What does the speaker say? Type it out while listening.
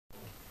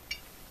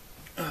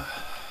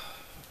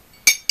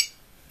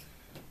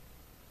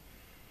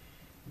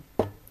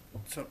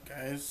What's up,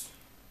 guys?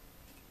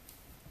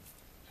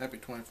 Happy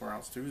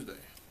 24-ounce Tuesday.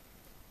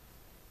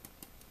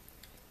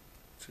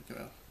 Drinking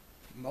a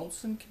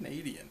Molson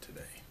Canadian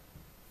today.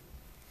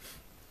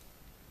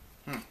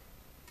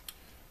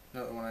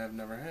 Another one I have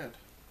never had.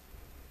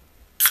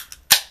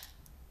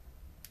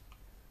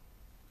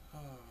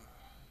 Trying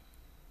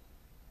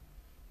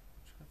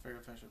to figure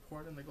if I should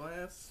pour it in the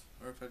glass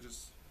or if I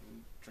just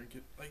drink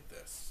it like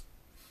this.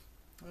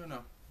 I don't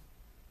know.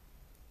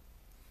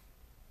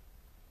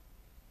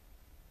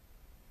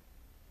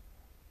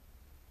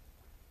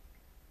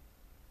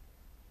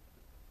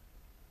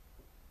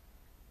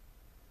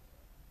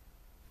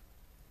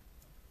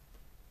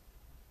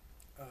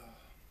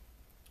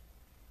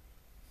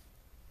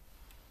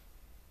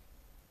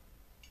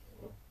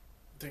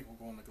 I think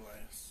we'll go in the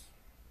glass.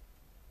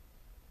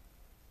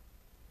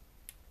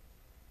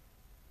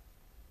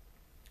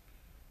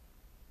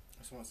 I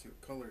just want to see what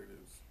color it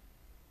is.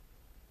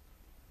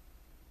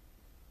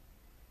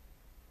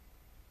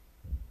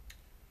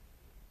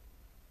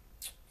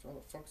 So how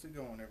the fuck's it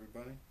going,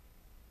 everybody?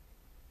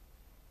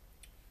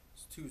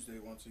 It's Tuesday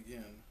once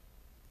again.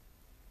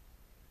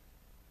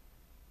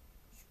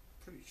 It's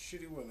pretty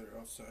shitty weather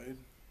outside.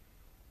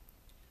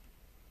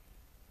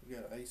 We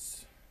got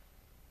ice.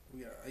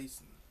 We got ice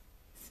and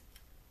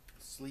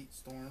sleet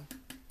storm.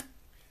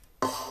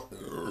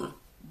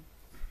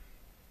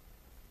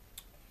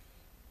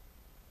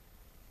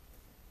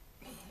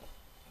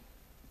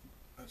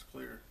 That's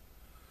clear.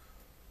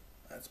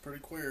 That's pretty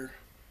clear.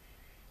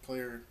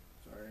 Clear,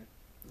 sorry.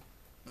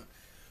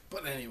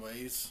 But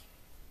anyways,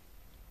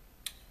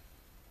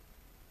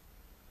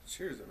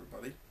 cheers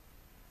everybody.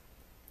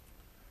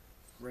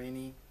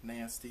 Rainy,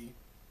 nasty.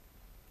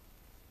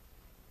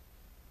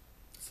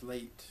 It's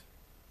late.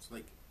 It's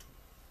like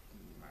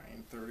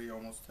 9:30,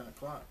 almost 10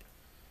 o'clock.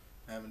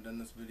 I haven't done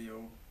this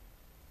video.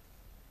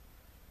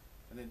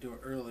 I didn't do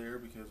it earlier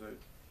because I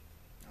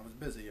was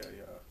busy. I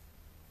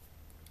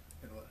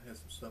had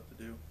some stuff to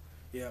do.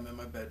 Yeah, I'm in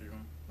my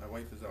bedroom. My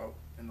wife is out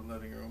in the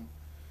living room,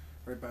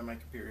 right by my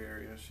computer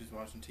area. She's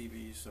watching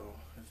TV, so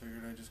I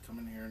figured I'd just come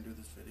in here and do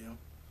this video,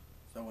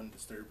 so I wouldn't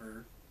disturb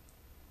her.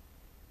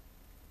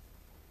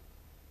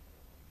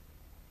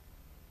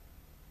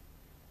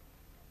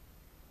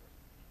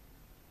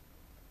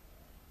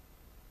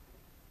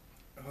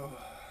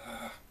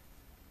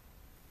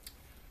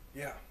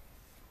 Yeah.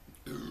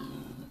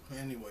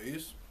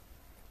 Anyways.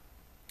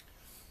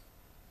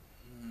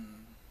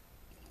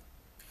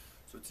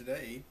 So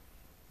today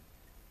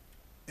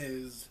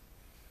is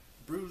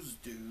Bruise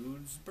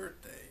Dude's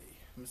birthday.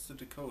 Mr.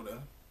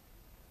 Dakota.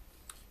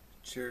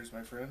 Cheers,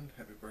 my friend.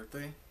 Happy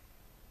birthday.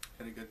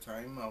 Had a good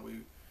time.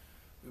 We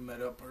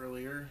met up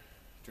earlier,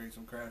 drank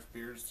some craft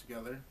beers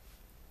together.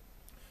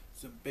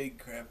 Some big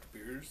craft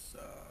beers.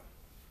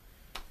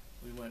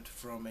 We went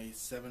from a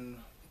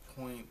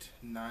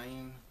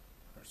 7.9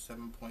 or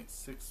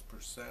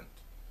 7.6%.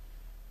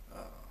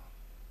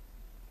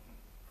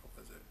 What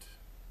was it?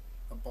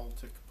 A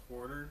Baltic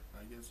Porter,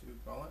 I guess you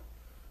would call it.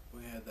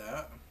 We had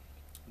that.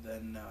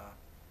 Then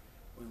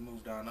we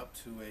moved on up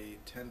to a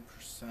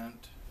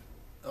 10%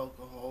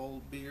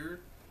 alcohol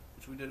beer,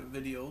 which we did a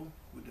video.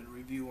 We did a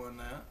review on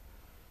that.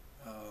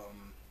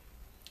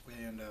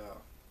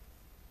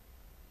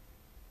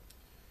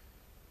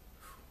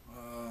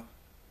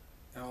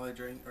 All I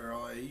drank, or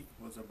all I ate,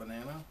 was a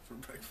banana for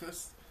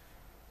breakfast.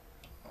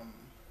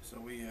 So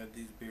we had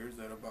these beers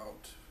at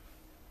about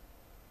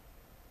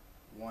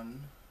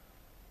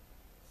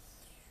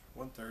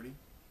 1:30,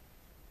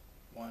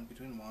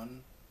 between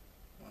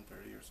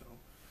 1:30 or so.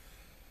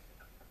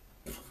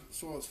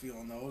 So I was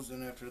feeling those.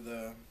 And after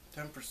the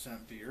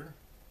 10% beer,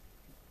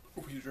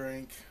 we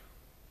drank,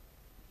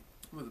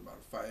 it was about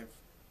a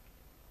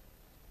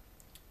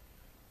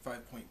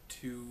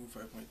 5.2,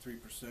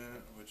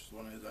 5.3%, which is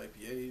one of his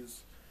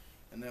IPAs,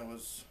 and that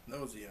was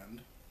the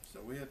end.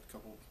 So we had a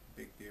couple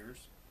big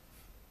beers.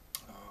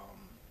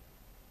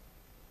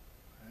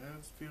 I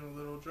was feeling a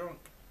little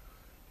drunk.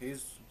 He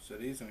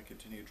said he's going to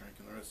continue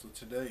drinking the rest of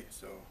today,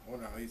 so I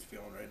wonder how he's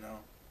feeling right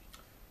now.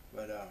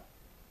 But, oh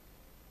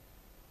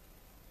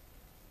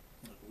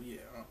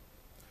yeah.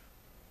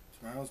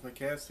 Tomorrow's my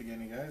cast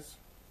again, you guys.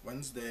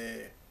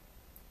 Wednesday.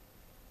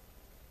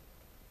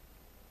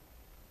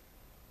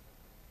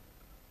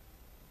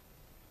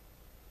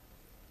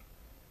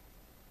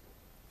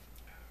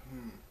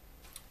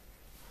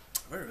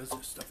 Where is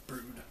this stuff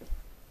brewed?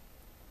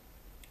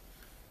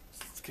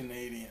 It's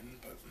Canadian,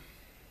 but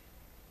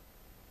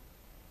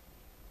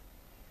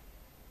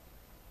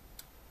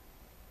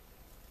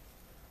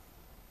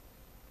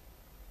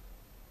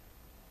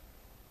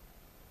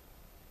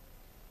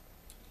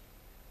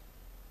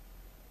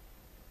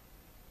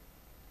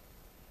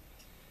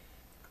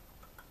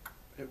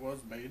it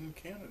was made in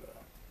Canada,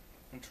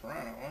 in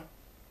Toronto. Huh?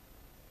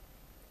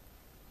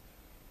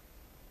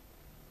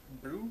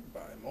 Brewed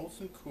by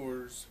Molson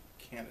Coors,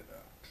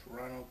 Canada,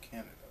 Toronto,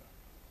 Canada.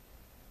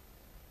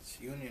 It's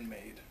union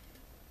made.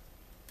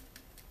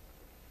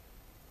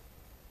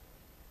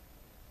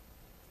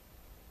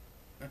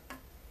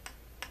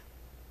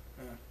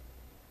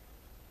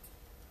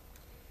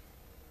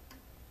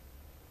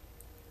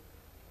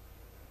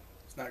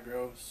 It's not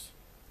gross,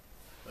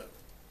 but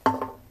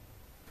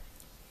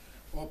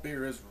well,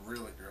 beer is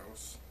really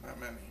gross. Not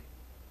many.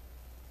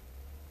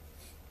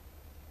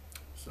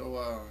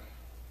 So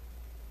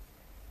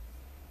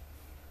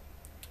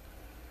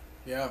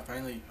yeah,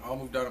 finally all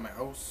moved out of my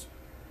house.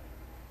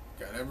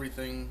 Got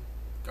everything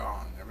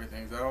gone.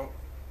 Everything's out.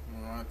 We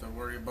don't have to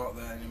worry about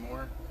that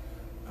anymore.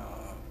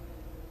 Uh,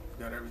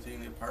 got everything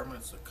in the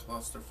apartment. It's a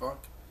clusterfuck.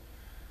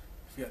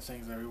 We've got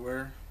things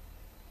everywhere.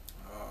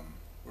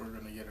 We're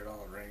gonna get it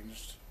all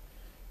arranged.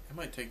 It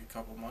might take a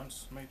couple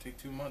months. It might take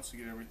 2 months to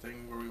get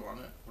everything where we want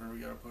it, where we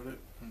gotta put it.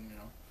 And it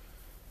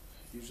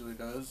usually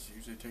does. It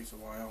usually takes a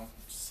while.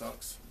 It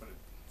sucks, but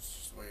it's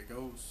just the way it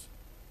goes.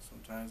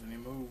 Sometimes when you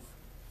move.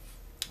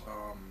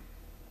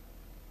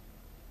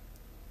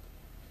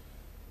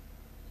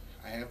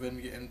 I have been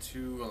getting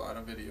to a lot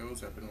of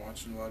videos. I've been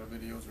watching a lot of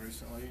videos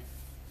recently.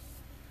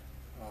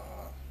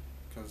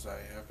 Because I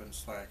have been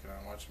slacking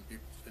on watching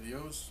people's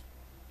videos.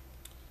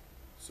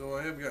 So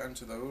I have gotten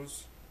to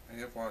those. I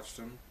have watched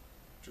them,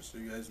 just so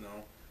you guys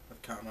know.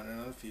 I've commented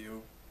on a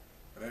few.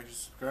 I've actually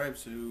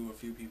subscribed to a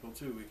few people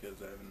too,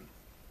 because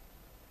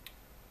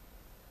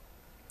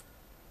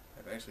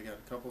I've actually got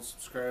a couple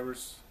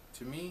subscribers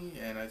to me,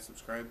 and I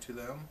subscribe to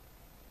them.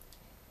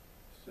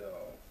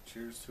 So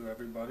cheers to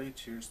everybody.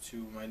 Cheers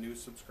to my new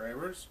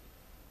subscribers.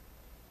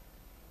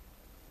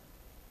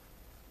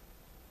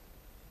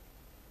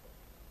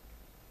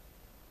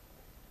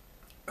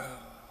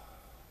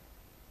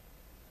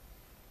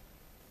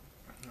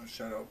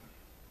 Shout out.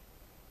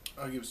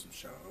 I'll give some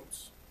shout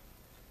outs.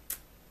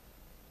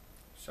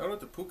 Shout out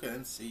to Puka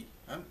NC.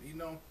 I'm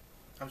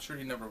sure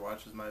he never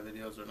watches my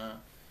videos or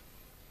not.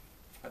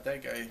 But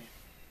that guy,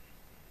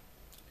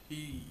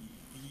 he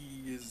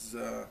is,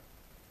 I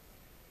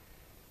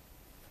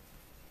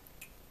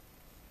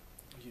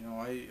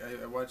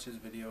watch his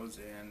videos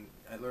and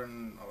I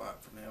learn a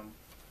lot from him.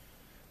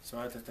 So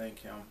I have to thank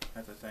him. I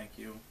have to thank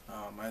you.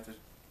 I have to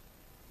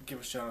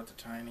give a shout out to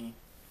Tiny.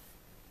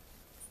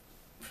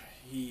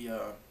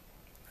 I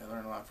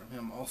learned a lot from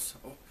him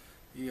also.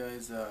 You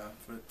guys,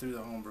 through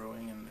the home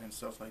brewing and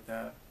stuff like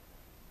that.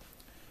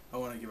 I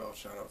want to give out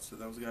shout outs to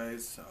those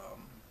guys.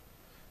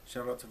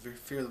 Shout out to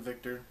Fear the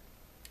Victor.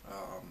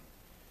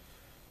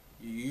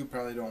 You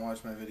probably don't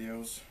watch my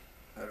videos.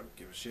 I don't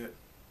give a shit.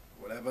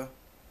 Whatever.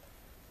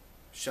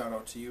 Shout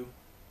out to you.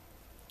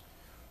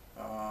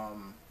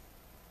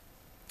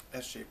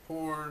 SJ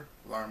Poor,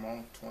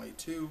 Larmo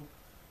 22,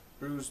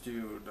 Bruce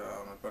Dude,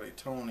 my buddy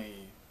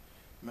Tony,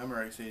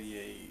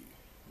 Memorex88,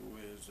 who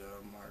is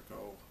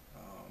Marco.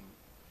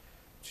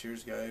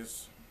 Cheers,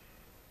 guys.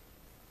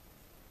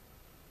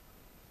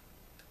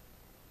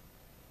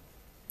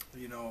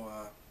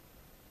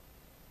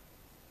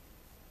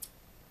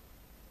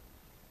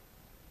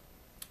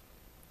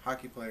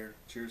 Hockey player,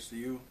 cheers to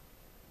you.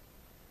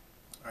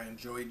 I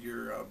enjoyed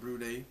your brew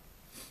day.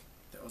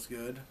 That was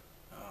good.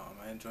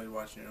 I enjoyed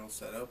watching your old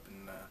setup,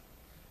 and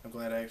I'm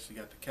glad I actually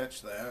got to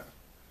catch that.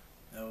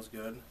 That was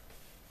good.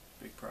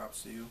 Big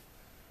props to you.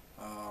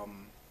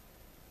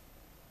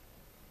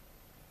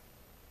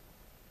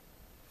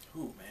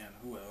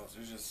 Who else?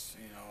 There's just,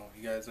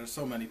 you guys, there's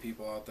so many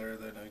people out there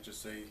that I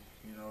just say,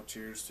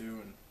 cheers to,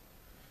 and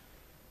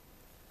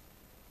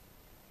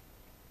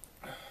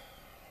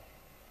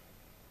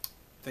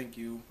thank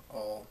you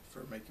all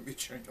for making me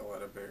drink a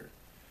lot of beer.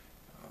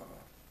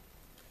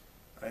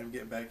 I am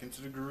getting back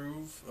into the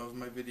groove of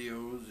my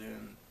videos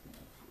and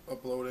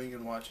uploading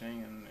and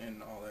watching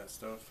and all that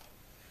stuff.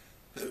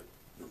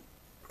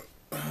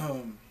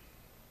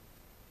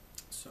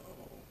 So,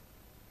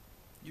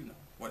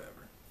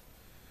 whatever.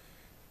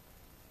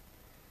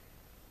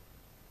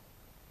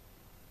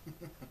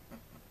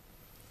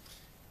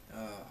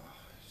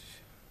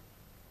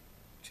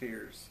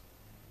 Cheers.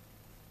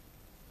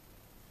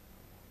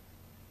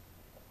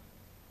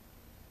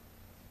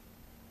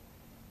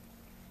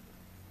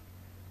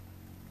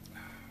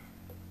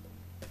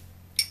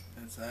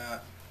 That's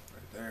that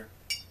right there.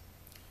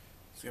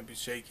 It's gonna be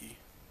shaky.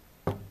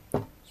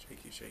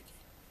 Shaky, shaky.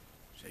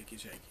 Shaky,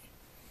 shaky.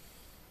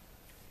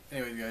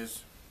 Anyways,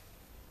 guys.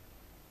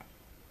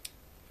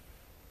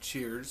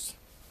 Cheers.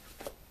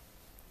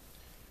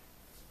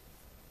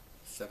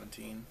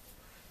 17.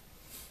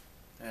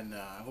 And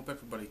I hope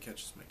everybody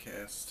catches my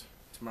cast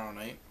tomorrow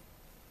night.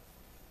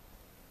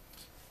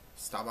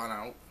 Stop on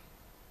out.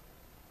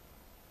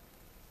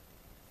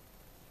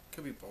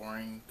 Could be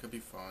boring, could be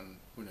fun,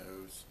 who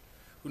knows.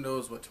 Who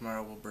knows what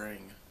tomorrow will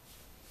bring.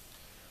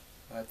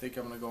 I think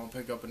I'm going to go and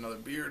pick up another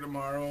beer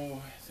tomorrow.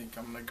 I think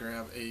I'm going to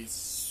grab a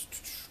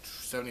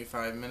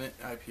 75-minute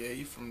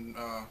IPA from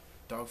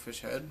Dogfish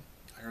Head.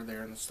 I heard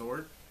they're in the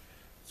store,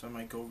 so I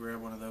might go grab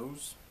one of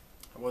those.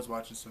 I was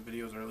watching some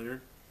videos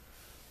earlier,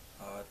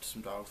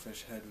 some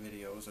Dogfish Head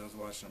videos. I was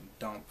watching them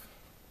dump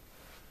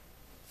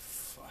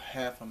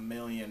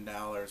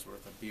 $500,000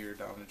 worth of beer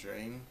down the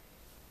drain.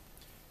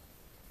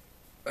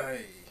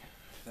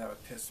 That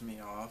would piss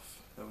me off.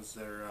 That was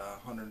their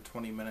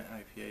 120-minute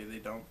IPA they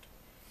dumped.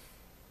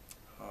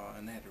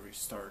 And they had to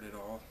restart it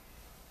all.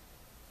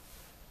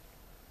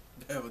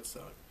 That would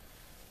suck.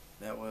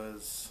 That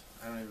was,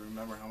 I don't even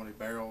remember how many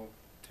barrel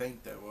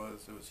tank that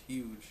was. It was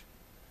huge.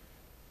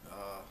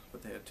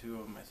 But they had two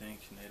of them, I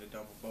think, and they had to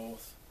double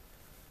both.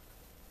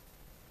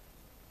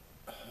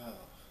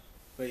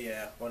 But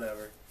yeah,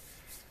 whatever.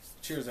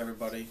 Cheers,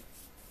 everybody.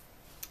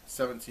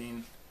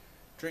 17.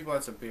 Drink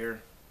lots of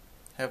beer.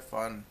 Have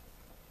fun.